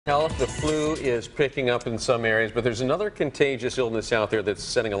Health, the flu is picking up in some areas, but there's another contagious illness out there that's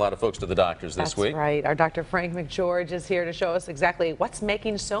sending a lot of folks to the doctors this week. That's right. Our Dr. Frank McGeorge is here to show us exactly what's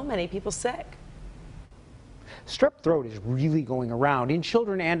making so many people sick. Strep throat is really going around in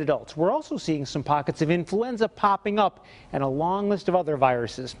children and adults. We're also seeing some pockets of influenza popping up and a long list of other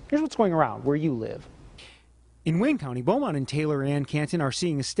viruses. Here's what's going around where you live. In Wayne County, Beaumont and Taylor and Canton are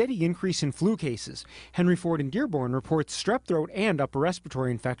seeing a steady increase in flu cases. Henry Ford in Dearborn reports strep throat and upper respiratory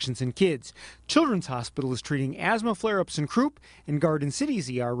infections in kids. Children's Hospital is treating asthma flare-ups in croup, and Garden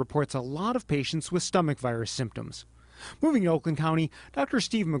City's ER reports a lot of patients with stomach virus symptoms. Moving to Oakland County, Dr.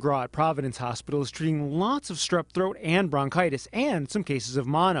 Steve McGraw at Providence Hospital is treating lots of strep throat and bronchitis and some cases of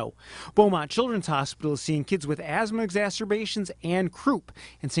mono. Beaumont Children's Hospital is seeing kids with asthma exacerbations and croup.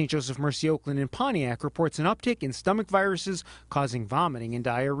 And St. Joseph Mercy Oakland in Pontiac reports an uptick in stomach viruses causing vomiting and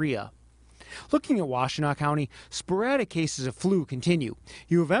diarrhea. Looking at Washtenaw County, sporadic cases of flu continue.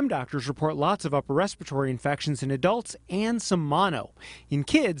 U of M doctors report lots of upper respiratory infections in adults and some mono. In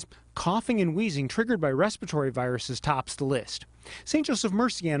kids, coughing and wheezing triggered by respiratory viruses tops the list. St. Joseph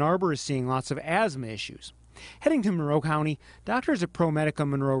Mercy Ann Arbor is seeing lots of asthma issues. Heading to Monroe County, doctors at ProMedica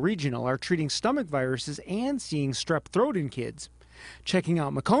Monroe Regional are treating stomach viruses and seeing strep throat in kids. Checking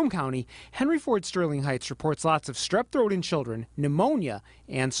out Macomb County, Henry Ford Sterling Heights reports lots of strep throat in children, pneumonia,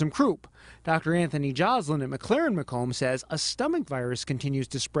 and some croup. Dr. Anthony Joslin at McLaren Macomb says a stomach virus continues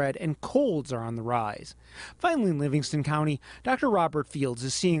to spread and colds are on the rise. Finally, in Livingston County, Dr. Robert Fields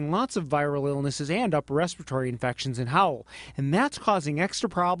is seeing lots of viral illnesses and upper respiratory infections in Howell, and that's causing extra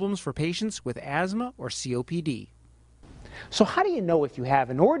problems for patients with asthma or COPD. So how do you know if you have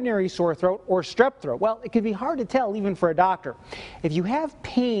an ordinary sore throat or strep throat? Well, it can be hard to tell even for a doctor. If you have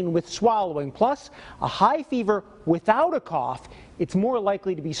pain with swallowing plus a high fever without a cough, it's more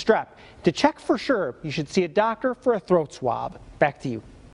likely to be strep. To check for sure, you should see a doctor for a throat swab. Back to you.